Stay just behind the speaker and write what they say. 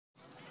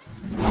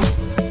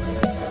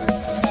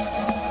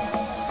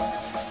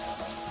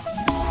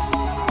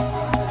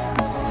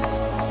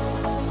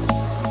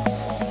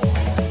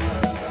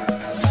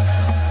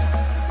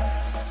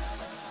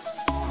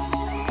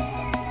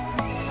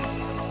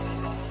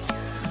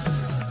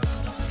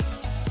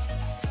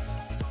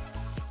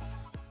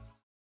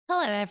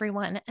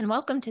everyone, and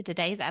welcome to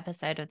today's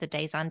episode of the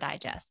Dazon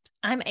Digest.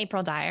 I'm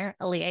April Dyer,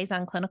 a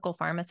liaison clinical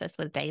pharmacist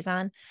with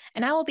Dazon,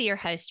 and I will be your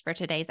host for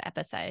today's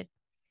episode.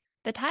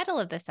 The title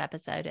of this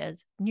episode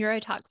is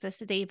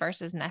Neurotoxicity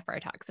versus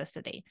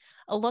Nephrotoxicity,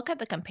 a look at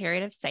the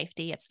comparative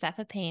safety of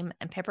Cefepime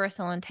and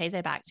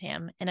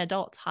Piperacillin-Tazobactam in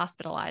adults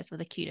hospitalized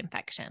with acute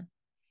infection.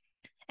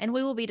 And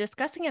we will be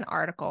discussing an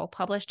article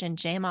published in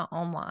JAMA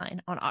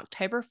Online on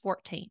October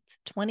 14th,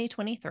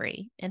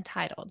 2023,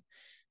 entitled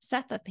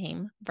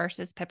Cefepime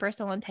versus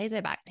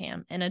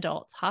Piperacillin-Tazobactam in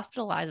adults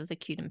hospitalized with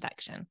acute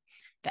infection,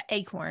 the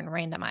ACORN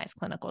randomized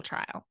clinical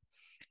trial.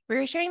 We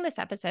are sharing this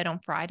episode on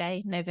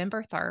Friday,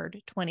 November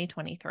 3rd,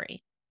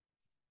 2023.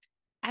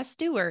 As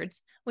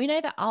stewards, we know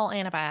that all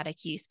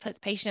antibiotic use puts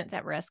patients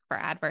at risk for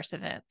adverse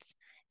events.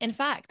 In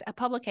fact, a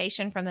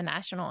publication from the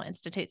National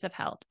Institutes of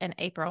Health in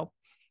April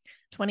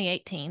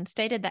 2018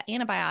 stated that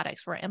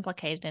antibiotics were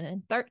implicated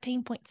in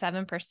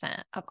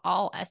 13.7% of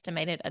all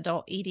estimated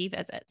adult ED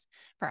visits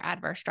for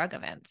adverse drug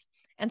events,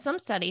 and some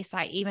studies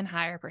cite even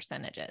higher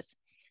percentages.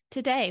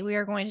 Today, we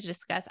are going to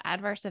discuss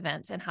adverse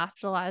events in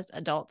hospitalized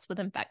adults with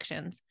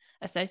infections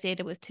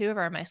associated with two of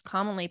our most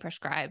commonly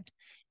prescribed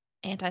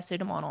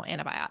anti-pseudomonal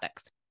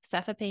antibiotics,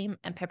 Cefepime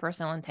and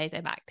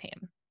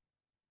Piperacillin-Tazobactam.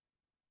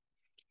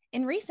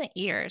 In recent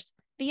years,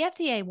 the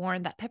FDA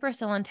warned that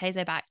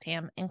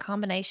Piperacillin-Tazobactam in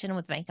combination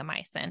with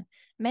vancomycin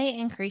may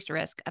increase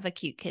risk of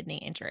acute kidney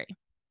injury.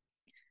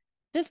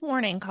 This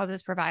warning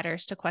causes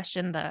providers to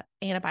question the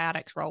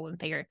antibiotic's role in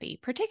therapy,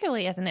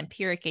 particularly as an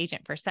empiric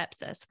agent for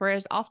sepsis, where it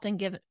is often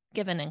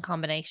given in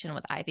combination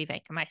with IV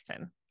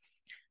vancomycin.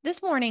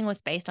 This warning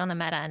was based on a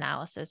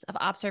meta-analysis of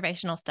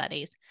observational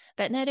studies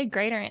that noted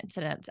greater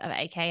incidence of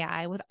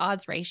AKI with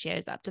odds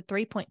ratios up to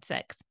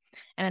 3.6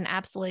 and an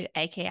absolute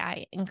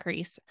AKI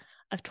increase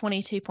of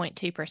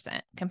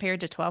 22.2% compared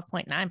to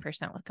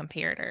 12.9% with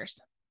comparators.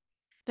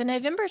 The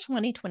November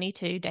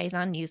 2022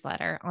 Dazon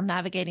newsletter on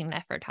navigating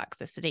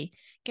nephrotoxicity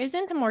goes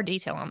into more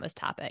detail on this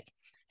topic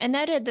and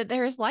noted that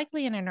there is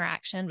likely an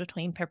interaction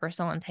between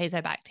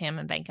Piperacillin-Tazobactam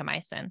and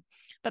vancomycin,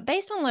 but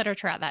based on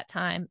literature at that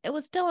time, it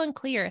was still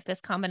unclear if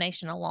this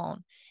combination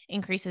alone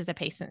increases a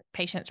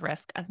patient's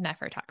risk of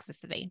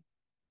nephrotoxicity.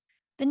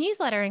 The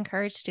newsletter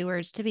encouraged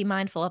stewards to be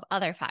mindful of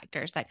other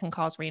factors that can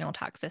cause renal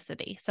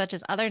toxicity, such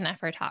as other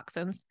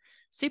nephrotoxins,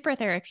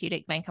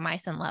 supertherapeutic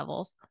vancomycin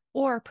levels,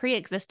 or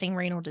pre-existing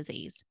renal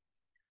disease.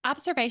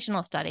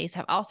 Observational studies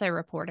have also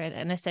reported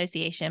an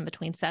association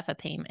between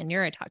Cefepime and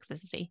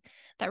neurotoxicity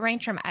that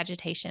range from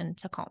agitation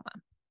to coma.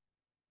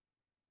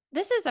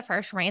 This is the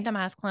first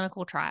randomized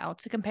clinical trial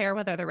to compare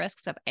whether the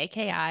risks of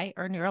AKI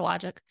or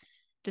neurologic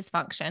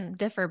dysfunction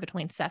differ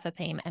between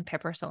Cefepime and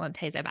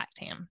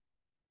Piperacillin-Tazobactam.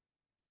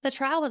 The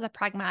trial was a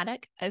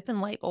pragmatic,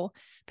 open-label,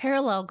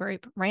 parallel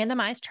group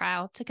randomized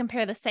trial to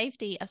compare the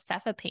safety of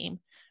Cefepime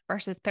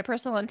versus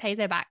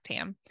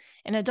Piperacillin-Tazobactam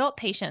in adult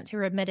patients who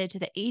were admitted to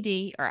the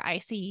ED or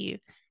ICU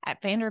at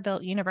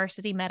Vanderbilt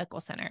University Medical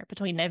Center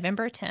between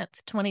November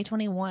 10th,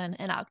 2021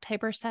 and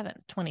October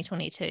 7th,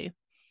 2022.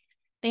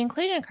 The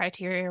inclusion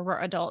criteria were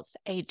adults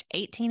aged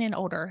 18 and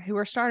older who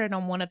were started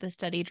on one of the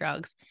study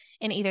drugs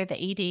in either the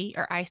ED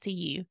or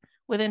ICU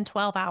within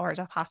 12 hours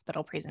of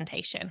hospital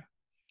presentation.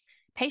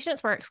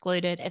 Patients were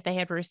excluded if they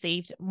had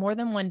received more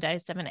than one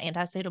dose of an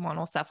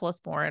anti-pseudomonal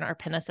cephalosporin or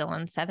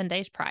penicillin 7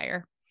 days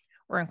prior,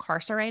 were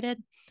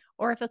incarcerated,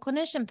 or if the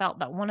clinician felt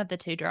that one of the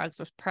two drugs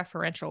was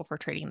preferential for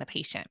treating the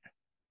patient.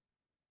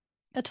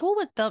 A tool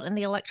was built in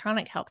the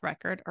electronic health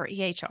record, or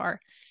EHR,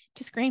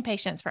 to screen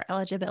patients for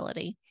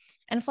eligibility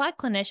and flag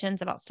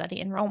clinicians about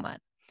study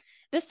enrollment.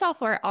 This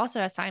software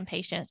also assigned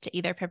patients to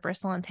either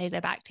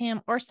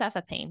Piperacillin-Tazobactam or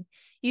Cefepime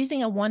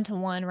using a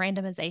 1-to-1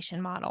 randomization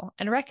model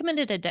and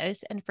recommended a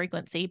dose and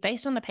frequency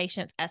based on the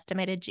patient's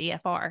estimated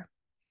GFR.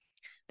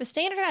 The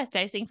standardized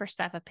dosing for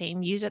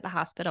Cefepime used at the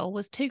hospital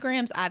was 2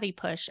 grams IV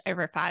push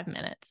over 5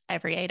 minutes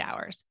every 8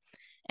 hours,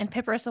 and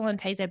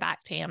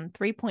Piperacillin-Tazobactam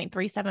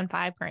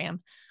 3.375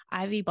 gram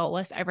IV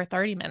bolus over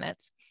 30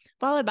 minutes,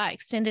 followed by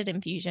extended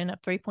infusion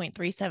of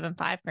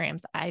 3.375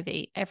 grams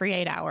IV every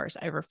 8 hours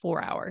over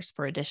 4 hours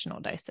for additional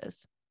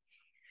doses.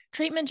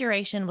 Treatment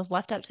duration was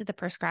left up to the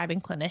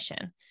prescribing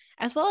clinician,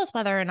 as well as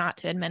whether or not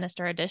to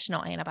administer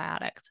additional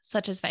antibiotics,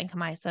 such as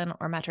vancomycin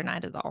or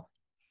metronidazole.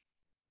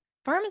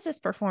 Pharmacists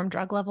perform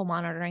drug level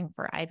monitoring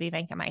for IV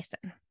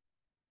vancomycin.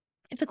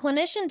 If the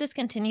clinician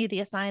discontinued the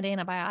assigned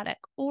antibiotic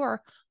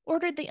or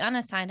ordered the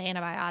unassigned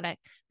antibiotic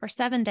for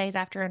 7 days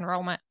after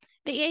enrollment,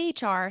 the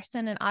EHR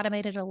sent an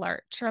automated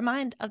alert to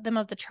remind them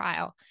of the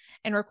trial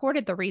and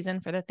recorded the reason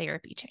for the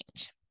therapy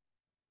change.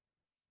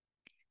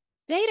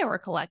 Data were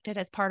collected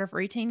as part of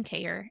routine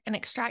care and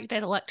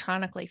extracted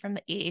electronically from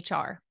the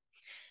EHR.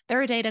 There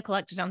were data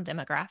collected on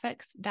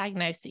demographics,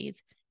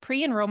 diagnoses,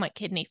 pre-enrollment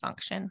kidney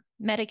function,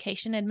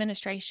 medication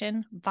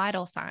administration,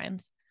 vital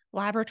signs,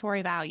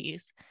 laboratory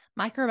values,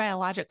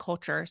 microbiologic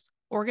cultures,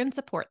 organ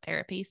support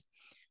therapies,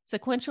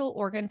 sequential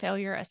organ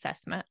failure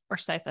assessment, or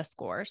SOFA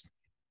scores,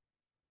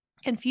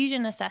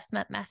 confusion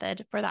assessment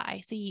method for the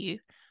ICU,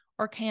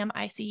 or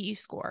CAM-ICU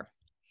score,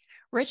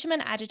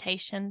 Richmond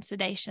Agitation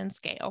Sedation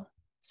Scale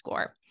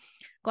score,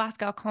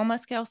 Glasgow Coma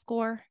Scale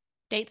score,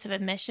 dates of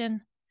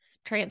admission,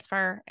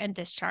 transfer, and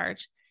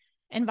discharge,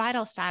 and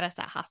vital status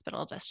at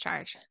hospital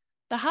discharge.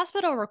 The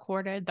hospital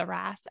recorded the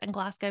RASS and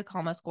Glasgow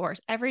Coma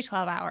scores every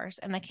 12 hours,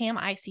 and the CAM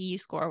ICU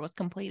score was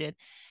completed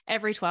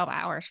every 12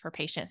 hours for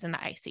patients in the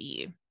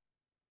ICU.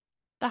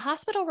 The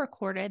hospital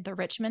recorded the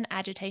Richmond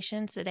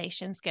Agitation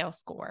Sedation Scale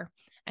score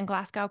and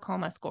Glasgow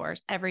Coma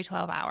scores every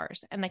 12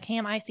 hours, and the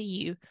CAM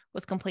ICU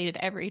was completed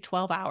every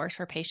 12 hours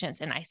for patients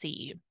in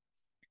ICU.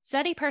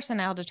 Study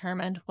personnel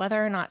determined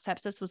whether or not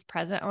sepsis was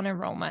present on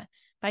enrollment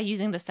by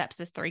using the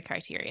sepsis 3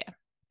 criteria.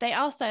 They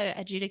also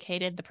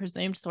adjudicated the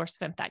presumed source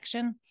of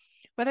infection,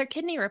 whether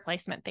kidney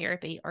replacement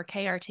therapy or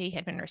KRT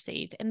had been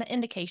received, and the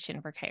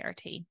indication for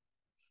KRT.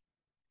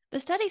 The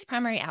study's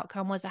primary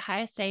outcome was the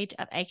highest stage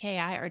of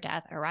AKI or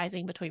death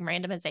arising between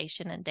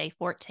randomization and day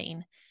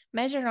 14,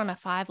 measured on a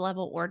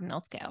 5-level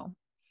ordinal scale.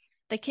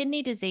 The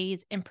kidney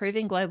disease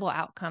improving global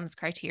outcomes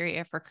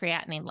criteria for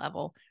creatinine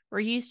level were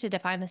used to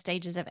define the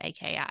stages of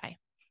AKI.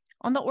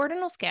 On the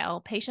ordinal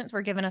scale, patients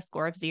were given a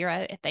score of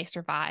 0 if they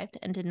survived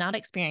and did not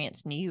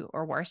experience new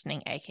or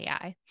worsening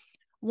AKI,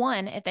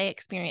 1 if they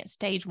experienced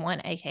stage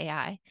 1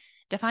 AKI,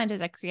 defined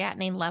as a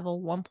creatinine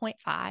level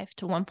 1.5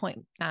 to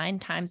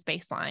 1.9 times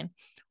baseline,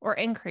 or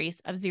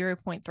increase of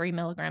 0.3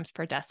 milligrams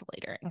per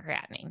deciliter in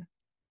creatinine.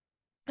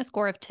 A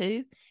score of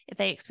 2 if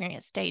they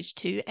experienced stage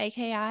 2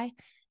 AKI,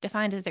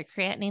 defined as a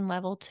creatinine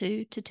level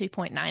 2 to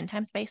 2.9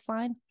 times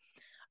baseline.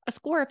 A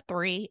score of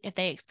 3 if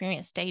they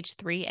experienced stage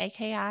 3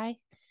 AKI,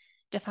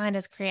 defined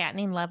as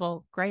creatinine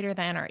level greater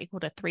than or equal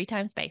to 3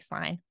 times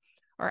baseline,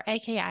 or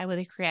AKI with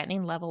a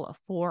creatinine level of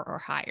 4 or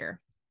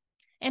higher.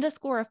 And a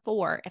score of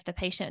 4 if the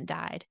patient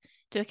died,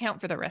 to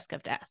account for the risk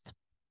of death.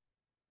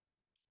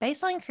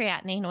 Baseline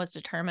creatinine was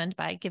determined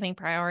by giving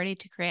priority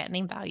to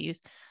creatinine values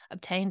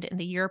obtained in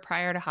the year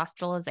prior to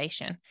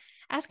hospitalization,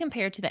 as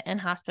compared to the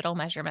in-hospital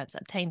measurements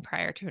obtained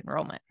prior to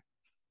enrollment.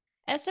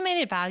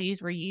 Estimated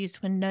values were used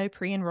when no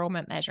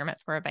pre-enrollment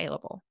measurements were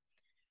available.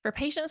 For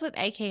patients with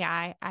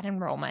AKI at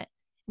enrollment,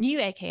 new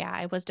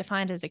AKI was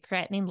defined as a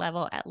creatinine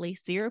level at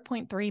least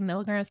 0.3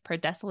 milligrams per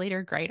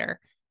deciliter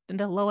greater than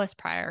the lowest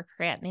prior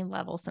creatinine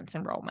level since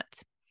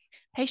enrollment.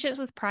 Patients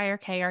with prior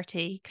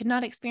KRT could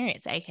not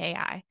experience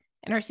AKI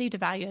and received a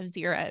value of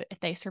 0 if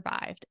they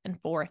survived and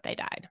 4 if they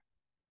died.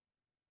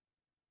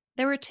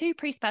 There were 2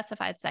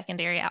 pre-specified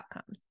secondary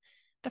outcomes.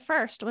 The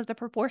first was the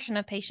proportion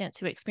of patients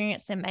who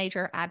experienced a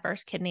major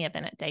adverse kidney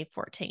event at day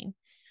 14,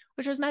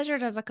 which was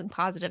measured as a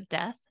composite of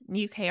death,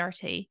 new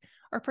KRT,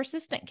 or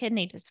persistent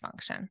kidney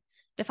dysfunction,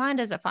 defined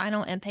as a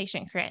final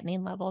inpatient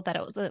creatinine level that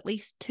it was at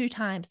least 2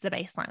 times the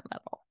baseline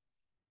level.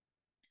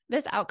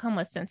 This outcome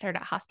was censored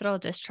at hospital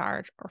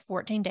discharge or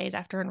 14 days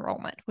after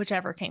enrollment,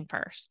 whichever came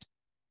first.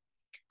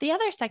 The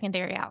other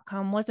secondary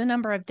outcome was the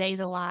number of days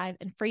alive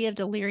and free of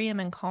delirium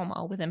and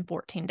coma within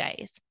 14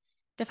 days,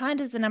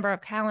 defined as the number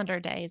of calendar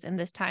days in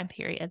this time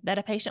period that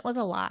a patient was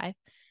alive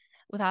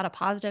without a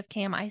positive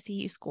CAM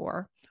ICU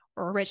score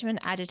or a Richmond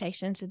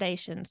Agitation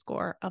Sedation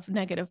score of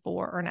 -4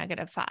 or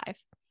 -5.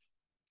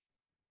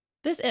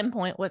 This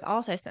endpoint was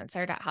also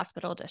censored at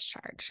hospital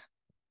discharge.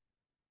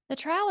 The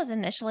trial was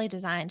initially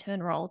designed to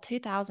enroll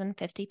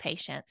 2,050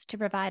 patients to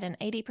provide an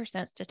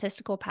 80%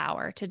 statistical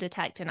power to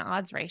detect an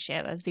odds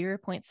ratio of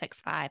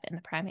 0.65 in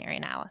the primary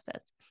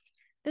analysis.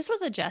 This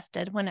was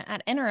adjusted when,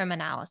 at interim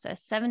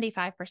analysis,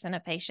 75%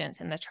 of patients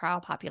in the trial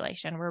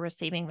population were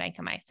receiving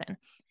vancomycin,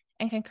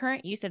 and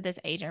concurrent use of this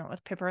agent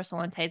with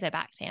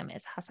Piperacillin-Tazobactam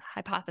is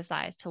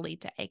hypothesized to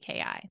lead to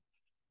AKI.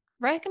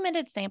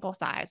 Recommended sample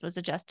size was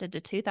adjusted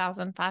to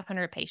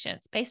 2,500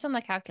 patients based on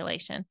the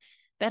calculation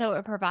that it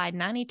would provide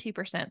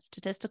 92%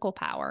 statistical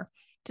power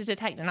to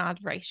detect an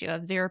odds ratio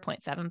of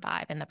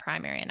 0.75 in the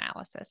primary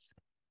analysis.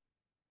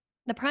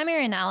 The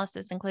primary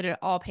analysis included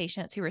all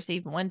patients who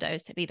received 1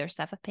 dose of either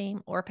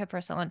Cefepime or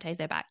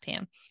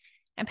Piperacillin-Tazobactam,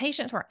 and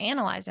patients were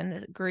analyzed in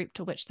the group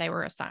to which they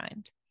were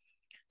assigned.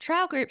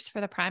 Trial groups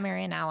for the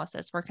primary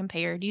analysis were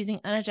compared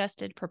using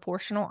unadjusted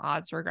proportional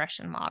odds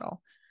regression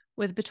model,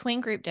 with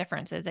between-group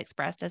differences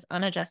expressed as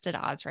unadjusted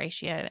odds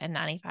ratio and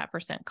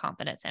 95%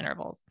 confidence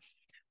intervals,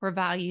 where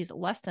values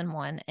less than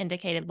 1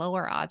 indicated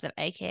lower odds of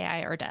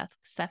AKI or death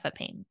with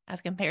Cefepime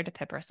as compared to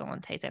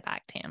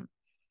Piperacillin-Tazobactam.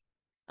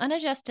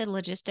 Unadjusted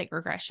logistic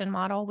regression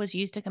model was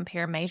used to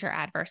compare major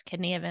adverse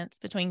kidney events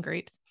between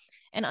groups,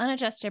 and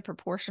unadjusted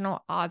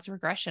proportional odds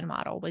regression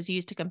model was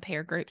used to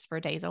compare groups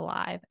for days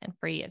alive and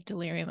free of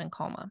delirium and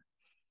coma.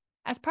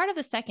 As part of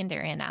the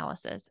secondary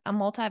analysis, a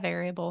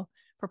multivariable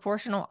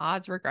proportional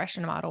odds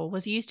regression model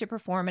was used to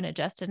perform an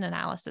adjusted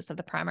analysis of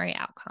the primary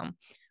outcome,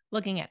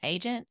 looking at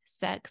agent,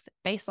 sex,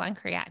 baseline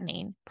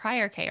creatinine,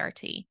 prior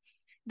KRT,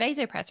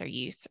 vasopressor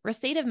use,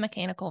 receipt of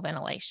mechanical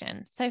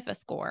ventilation, SOFA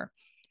score,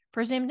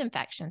 presumed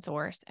infection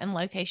source, and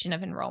location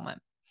of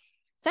enrollment.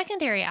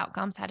 Secondary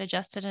outcomes had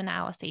adjusted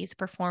analyses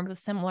performed with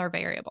similar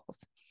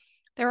variables.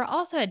 There were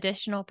also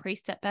additional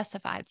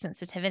pre-specified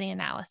sensitivity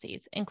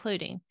analyses,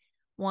 including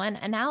 1.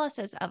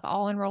 Analysis of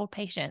all enrolled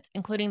patients,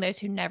 including those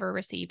who never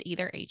received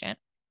either agent.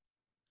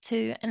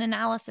 2, an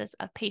analysis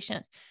of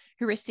patients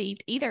who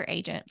received either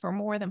agent for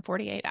more than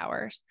 48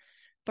 hours.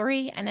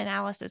 3, an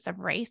analysis of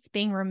race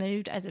being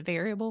removed as a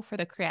variable for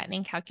the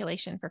creatinine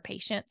calculation for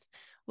patients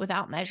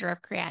without measure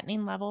of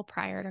creatinine level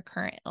prior to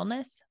current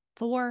illness.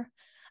 4,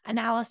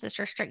 analysis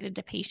restricted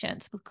to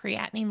patients with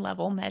creatinine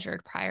level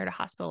measured prior to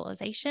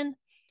hospitalization.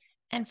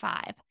 And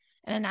 5,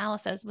 an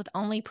analysis with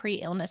only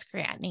pre-illness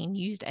creatinine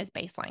used as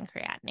baseline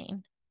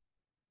creatinine.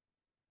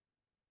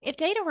 If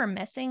data were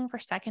missing for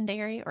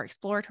secondary or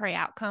exploratory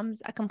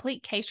outcomes, a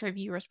complete case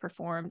review was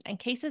performed, and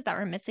cases that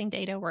were missing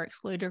data were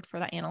excluded for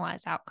the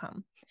analyzed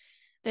outcome.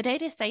 The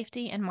Data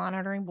Safety and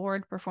Monitoring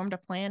Board performed a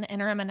planned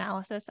interim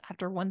analysis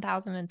after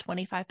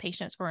 1,025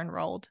 patients were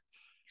enrolled.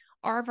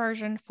 R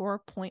version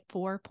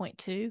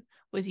 4.4.2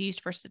 was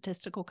used for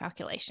statistical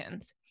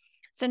calculations.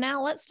 So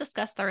now let's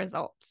discuss the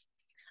results.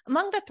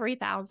 Among the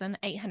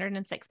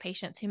 3,806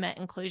 patients who met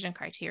inclusion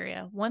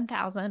criteria,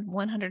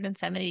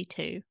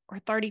 1,172, or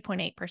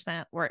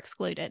 30.8%, were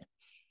excluded,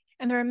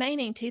 and the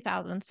remaining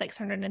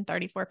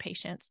 2,634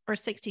 patients, or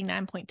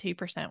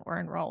 69.2%, were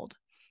enrolled.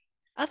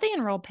 Of the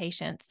enrolled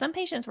patients, some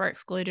patients were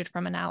excluded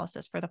from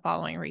analysis for the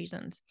following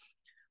reasons.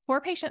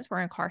 4 patients were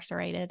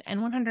incarcerated,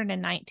 and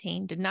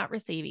 119 did not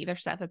receive either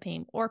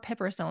Cefepime or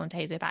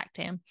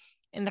Piperacillin-Tazobactam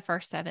in the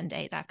first 7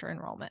 days after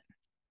enrollment.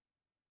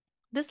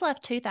 This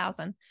left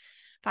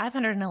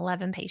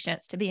 2,511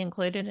 patients to be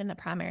included in the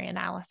primary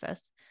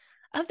analysis.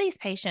 Of these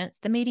patients,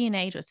 the median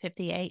age was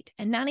 58,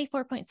 and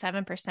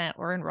 94.7%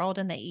 were enrolled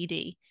in the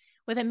ED,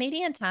 with a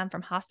median time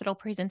from hospital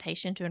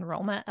presentation to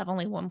enrollment of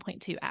only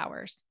 1.2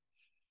 hours.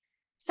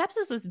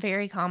 Sepsis was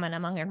very common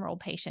among enrolled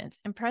patients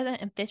and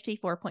present in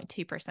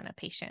 54.2% of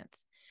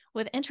patients,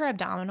 with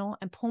intra-abdominal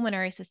and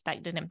pulmonary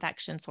suspected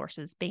infection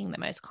sources being the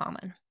most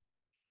common.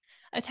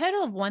 A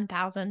total of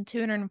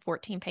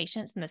 1,214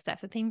 patients in the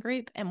Cefepime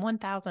group and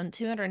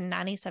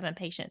 1,297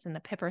 patients in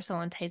the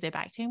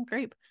Piperacillin-Tazobactam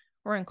group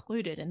were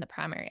included in the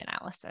primary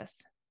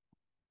analysis.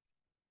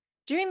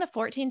 During the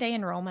 14-day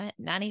enrollment,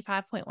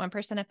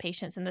 95.1% of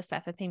patients in the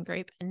Cefepime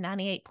group and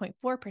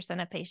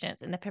 98.4% of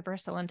patients in the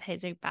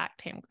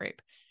Piperacillin-Tazobactam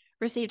group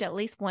received at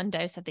least 1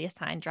 dose of the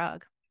assigned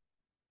drug.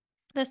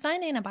 The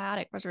assigned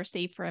antibiotic was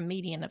received for a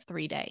median of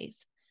 3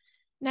 days.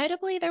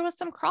 Notably, there was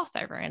some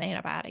crossover in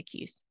antibiotic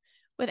use,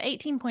 with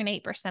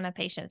 18.8% of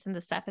patients in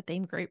the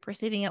Cefepime group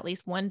receiving at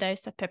least 1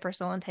 dose of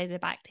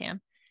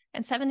Piperacillin-Tazobactam,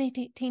 and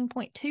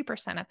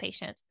 17.2% of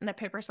patients in the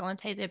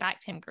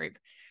Piperacillin-Tazobactam group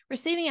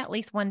receiving at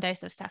least 1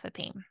 dose of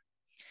Cefepime.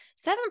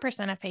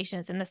 7% of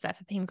patients in the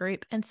Cefepime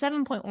group and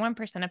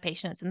 7.1% of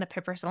patients in the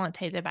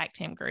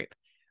Piperacillin-Tazobactam group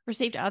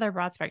received other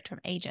broad-spectrum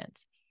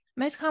agents,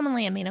 most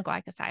commonly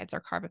aminoglycosides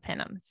or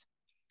carbapenems.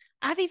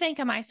 IV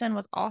vancomycin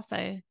was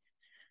also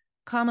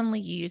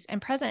commonly used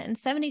and present in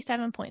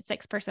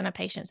 77.6% of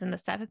patients in the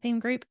Cefepime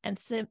group and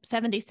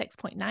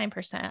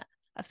 76.9%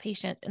 of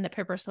patients in the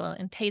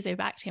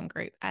Piperacillin-Tazobactam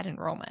group at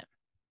enrollment.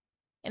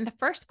 In the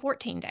first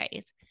 14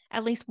 days,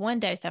 at least 1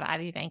 dose of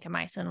IV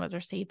vancomycin was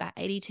received by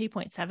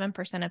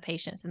 82.7% of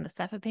patients in the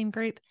Cefepime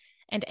group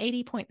and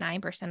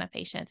 80.9% of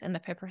patients in the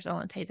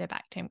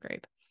Piperacillin-Tazobactam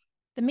group.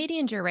 The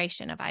median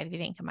duration of IV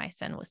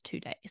vancomycin was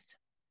 2 days.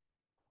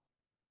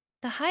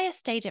 The highest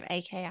stage of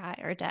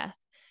AKI or death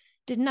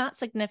did not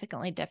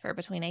significantly differ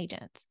between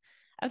agents.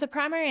 Of the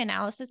primary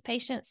analysis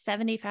patients,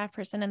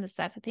 75% in the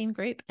Cefepime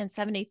group and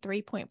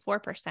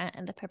 73.4%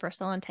 in the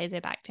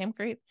Piperacillin-Tazobactam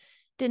group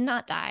did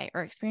not die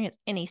or experience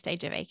any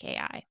stage of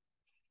AKI.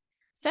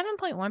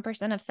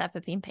 7.1% of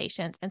Cefepime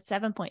patients and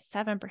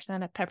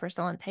 7.7% of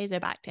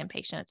Piperacillin-Tazobactam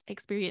patients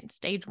experienced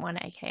stage 1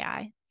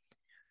 AKI.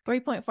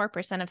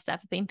 3.4% of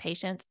Cefepime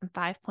patients and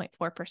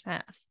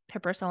 5.4% of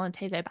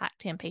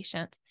Piperacillin-Tazobactam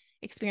patients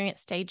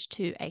experienced stage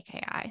 2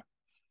 AKI.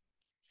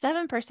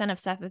 7% of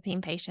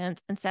Cefepime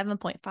patients and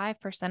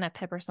 7.5% of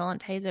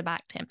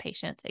Piperacillin-Tazobactam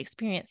patients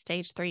experienced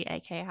stage 3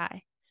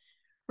 AKI.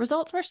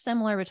 Results were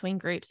similar between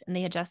groups in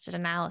the adjusted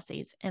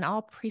analyses and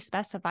all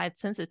pre-specified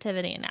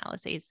sensitivity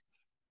analyses,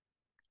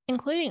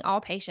 including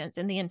all patients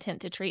in the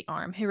intent to treat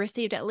arm who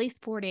received at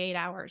least 48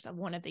 hours of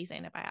one of these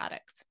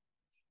antibiotics.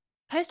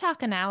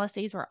 Post-hoc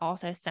analyses were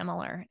also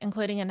similar,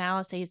 including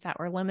analyses that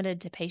were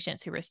limited to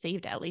patients who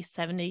received at least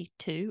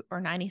 72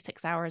 or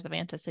 96 hours of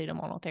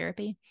antipseudomonal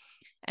therapy,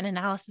 an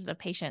analysis of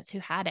patients who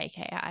had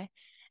AKI,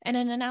 and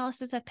an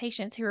analysis of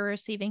patients who were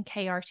receiving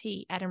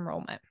KRT at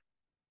enrollment.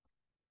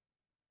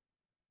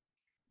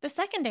 The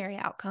secondary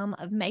outcome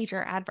of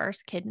major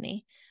adverse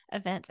kidney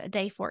events at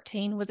day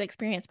 14 was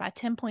experienced by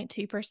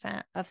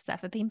 10.2% of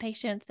Cefepime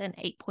patients and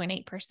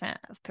 8.8%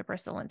 of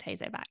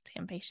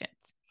Piperacillin-Tazobactam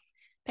patients.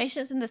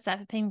 Patients in the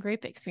Cefepime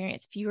group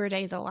experienced fewer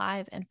days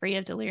alive and free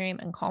of delirium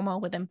and coma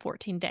within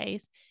 14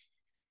 days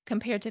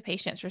compared to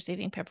patients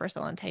receiving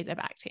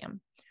Piperacillin-Tazobactam,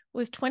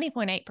 with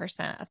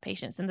 20.8% of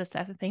patients in the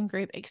Cefepime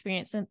group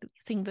experiencing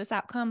this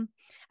outcome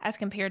as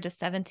compared to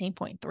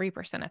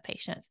 17.3% of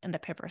patients in the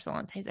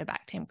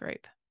Piperacillin-Tazobactam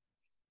group.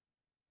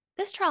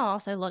 This trial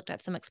also looked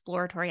at some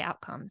exploratory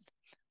outcomes.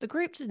 The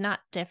group did not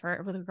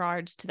differ with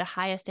regards to the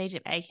highest stage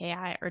of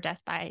AKI or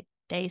death by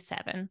day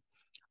 7,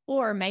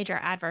 or major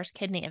adverse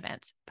kidney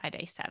events by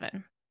day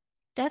 7.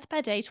 Death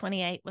by day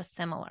 28 was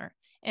similar,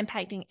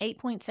 impacting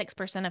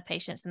 8.6% of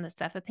patients in the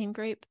Cefepime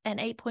group and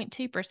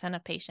 8.2%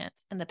 of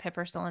patients in the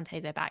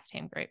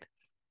Piperacillin-Tazobactam group.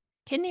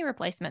 Kidney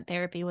replacement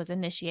therapy was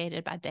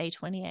initiated by day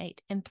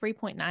 28 in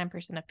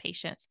 3.9% of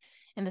patients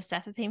in the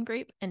Cefepime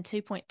group and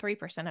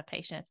 2.3% of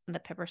patients in the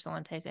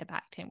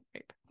Piperacillin-Tazobactam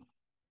group.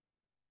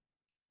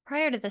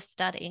 Prior to this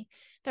study,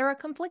 there were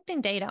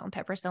conflicting data on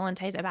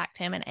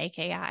Piperacillin-Tazobactam and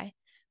AKI.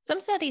 Some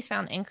studies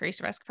found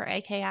increased risk for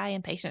AKI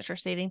in patients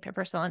receiving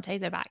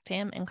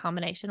Piperacillin-Tazobactam in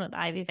combination with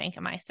IV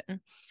vancomycin,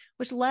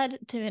 which led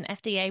to an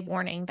FDA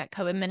warning that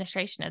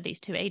co-administration of these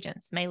two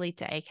agents may lead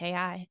to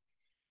AKI.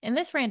 In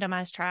this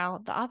randomized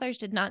trial, the authors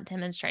did not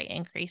demonstrate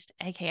increased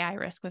AKI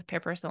risk with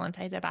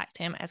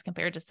Piperacillin-Tazobactam as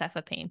compared to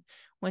Cefepime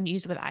when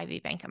used with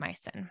IV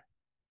vancomycin.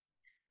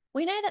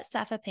 We know that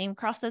Cefepime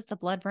crosses the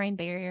blood-brain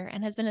barrier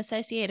and has been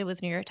associated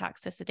with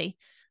neurotoxicity,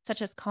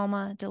 such as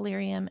coma,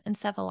 delirium,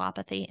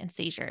 encephalopathy, and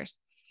seizures.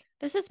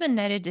 This has been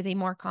noted to be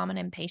more common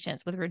in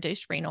patients with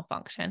reduced renal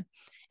function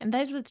and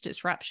those with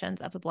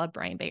disruptions of the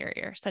blood-brain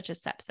barrier, such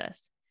as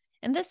sepsis.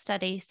 In this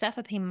study,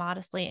 Cefepime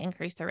modestly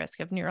increased the risk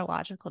of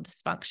neurological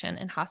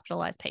dysfunction in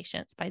hospitalized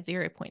patients by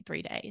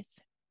 0.3 days.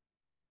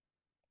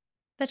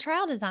 The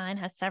trial design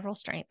has several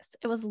strengths.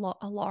 It was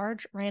a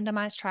large,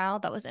 randomized trial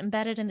that was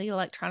embedded in the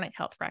electronic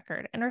health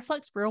record and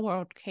reflects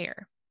real-world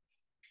care.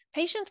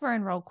 Patients were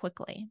enrolled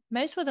quickly,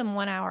 most within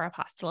 1 hour of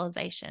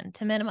hospitalization,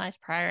 to minimize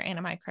prior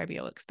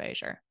antimicrobial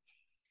exposure.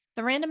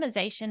 The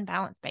randomization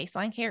balanced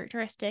baseline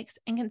characteristics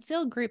and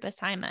concealed group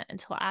assignment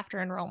until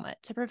after enrollment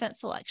to prevent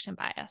selection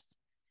bias.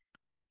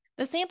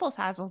 The sample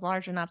size was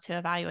large enough to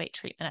evaluate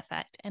treatment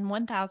effect, and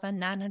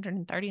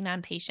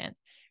 1,939 patients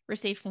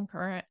received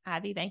concurrent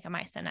IV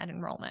vancomycin at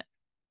enrollment.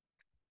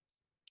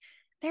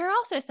 There are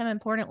also some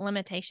important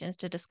limitations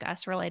to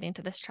discuss relating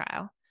to this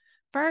trial.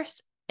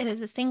 First, it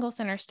is a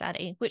single-center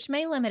study, which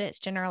may limit its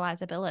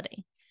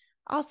generalizability.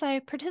 Also,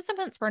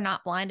 participants were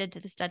not blinded to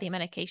the study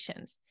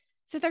medications,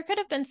 so there could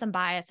have been some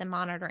bias in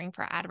monitoring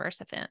for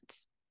adverse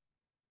events.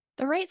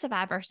 The rates of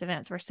adverse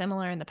events were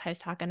similar in the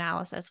post-hoc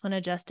analysis when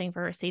adjusting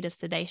for receipt of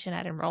sedation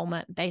at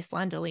enrollment,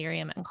 baseline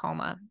delirium, and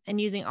coma, and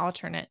using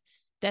alternate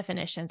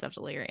definitions of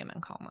delirium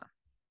and coma.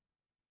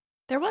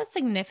 There was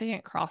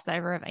significant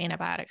crossover of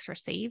antibiotics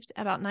received,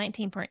 about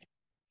 19%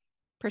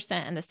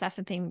 in the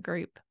Cefepime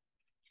group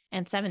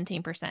and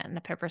 17% in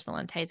the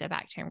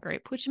Piperacillin-Tazobactam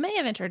group, which may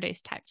have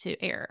introduced type 2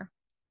 error.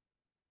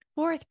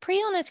 Fourth,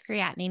 pre-illness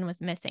creatinine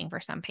was missing for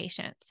some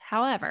patients.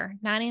 However,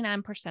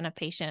 99% of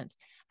patients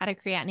had a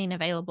creatinine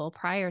available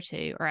prior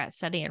to or at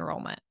study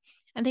enrollment,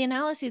 and the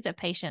analyses of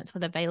patients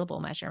with available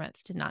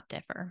measurements did not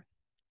differ.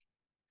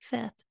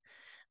 Fifth,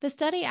 the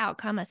study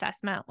outcome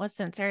assessment was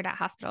censored at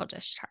hospital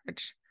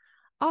discharge.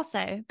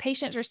 Also,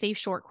 patients received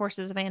short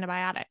courses of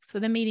antibiotics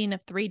with a median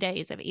of 3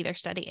 days of either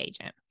study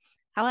agent.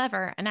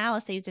 However,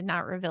 analyses did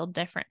not reveal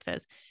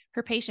differences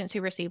for patients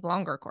who received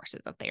longer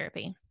courses of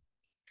therapy.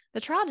 The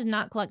trial did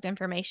not collect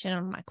information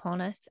on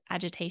myoclonus,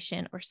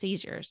 agitation, or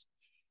seizures,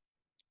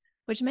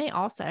 which may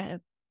also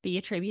be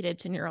attributed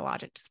to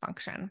neurologic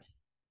dysfunction.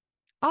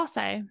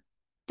 Also,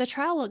 the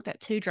trial looked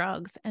at 2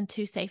 drugs and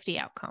 2 safety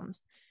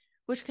outcomes,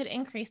 which could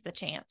increase the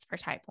chance for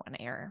type 1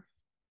 error.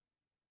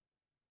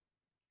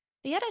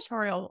 The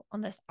editorial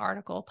on this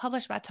article,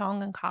 published by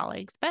Tong and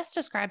colleagues, best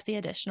describes the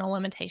additional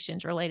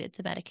limitations related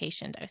to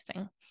medication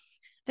dosing.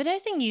 The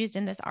dosing used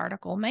in this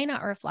article may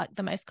not reflect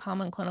the most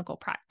common clinical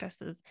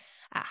practices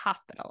at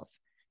hospitals.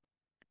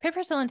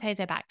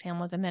 Piperacillin-Tazobactam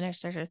was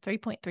administered as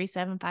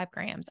 3.375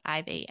 grams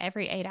IV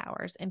every 8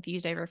 hours,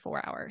 infused over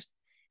 4 hours,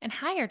 and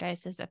higher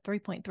doses of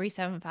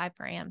 3.375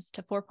 grams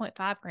to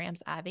 4.5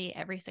 grams IV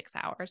every 6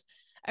 hours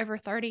over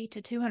 30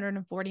 to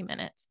 240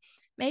 minutes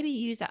may be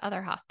used at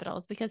other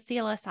hospitals because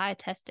CLSI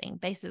testing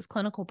bases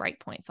clinical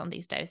breakpoints on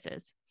these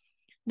doses.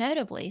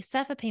 Notably,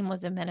 Cefepime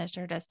was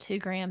administered as 2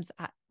 grams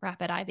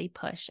rapid IV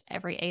push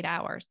every 8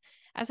 hours,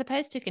 as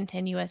opposed to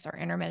continuous or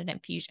intermittent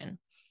infusion.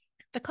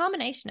 The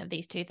combination of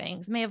these two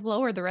things may have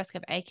lowered the risk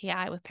of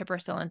AKI with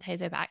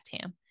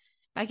Piperacillin-Tazobactam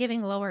by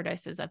giving lower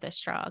doses of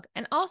this drug,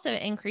 and also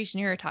increased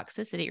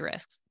neurotoxicity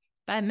risks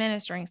by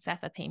administering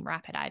Cefepime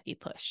rapid IV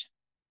push.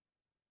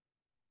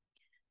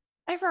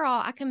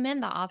 Overall, I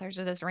commend the authors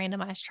of this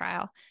randomized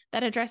trial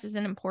that addresses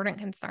an important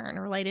concern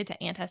related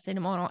to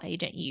anti-pseudomonal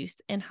agent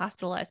use in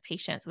hospitalized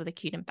patients with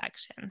acute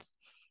infections.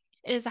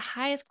 It is the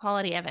highest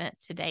quality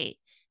evidence to date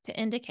to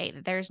indicate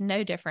that there is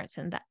no difference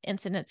in the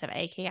incidence of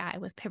AKI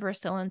with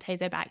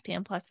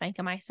Piperacillin-Tazobactam plus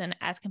vancomycin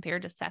as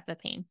compared to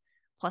Cefepime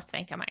plus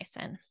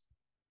vancomycin.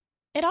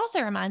 It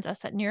also reminds us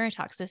that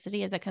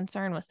neurotoxicity is a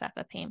concern with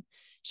Cefepime,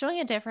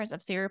 showing a difference of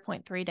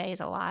 0.3 days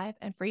alive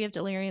and free of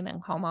delirium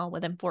and coma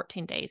within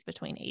 14 days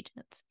between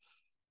agents.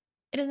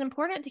 It is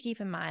important to keep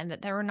in mind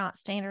that there were not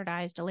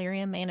standardized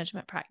delirium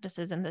management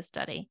practices in this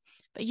study,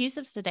 but use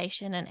of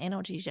sedation and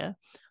analgesia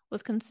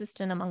was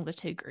consistent among the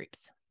 2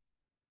 groups.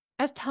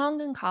 As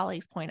Tong and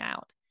colleagues point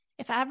out,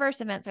 if adverse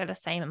events are the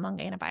same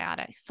among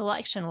antibiotics,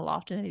 selection will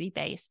often be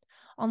based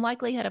on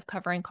likelihood of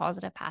covering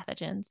causative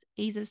pathogens,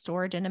 ease of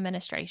storage and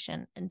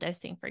administration, and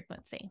dosing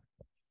frequency.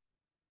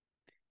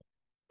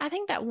 I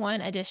think that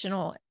one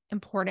additional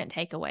important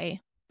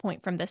takeaway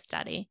point from this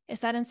study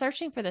is that in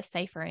searching for the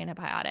safer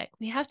antibiotic,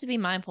 we have to be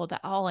mindful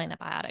that all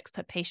antibiotics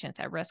put patients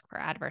at risk for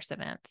adverse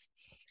events.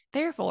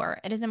 Therefore,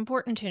 it is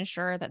important to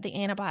ensure that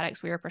the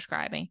antibiotics we are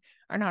prescribing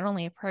are not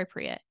only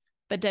appropriate,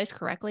 but dosed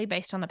correctly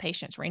based on the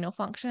patient's renal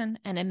function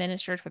and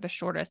administered for the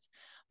shortest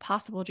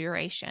possible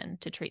duration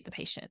to treat the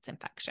patient's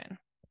infection.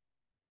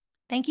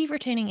 Thank you for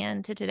tuning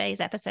in to today's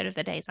episode of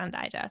the Days on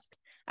Digest.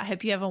 I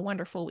hope you have a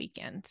wonderful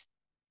weekend.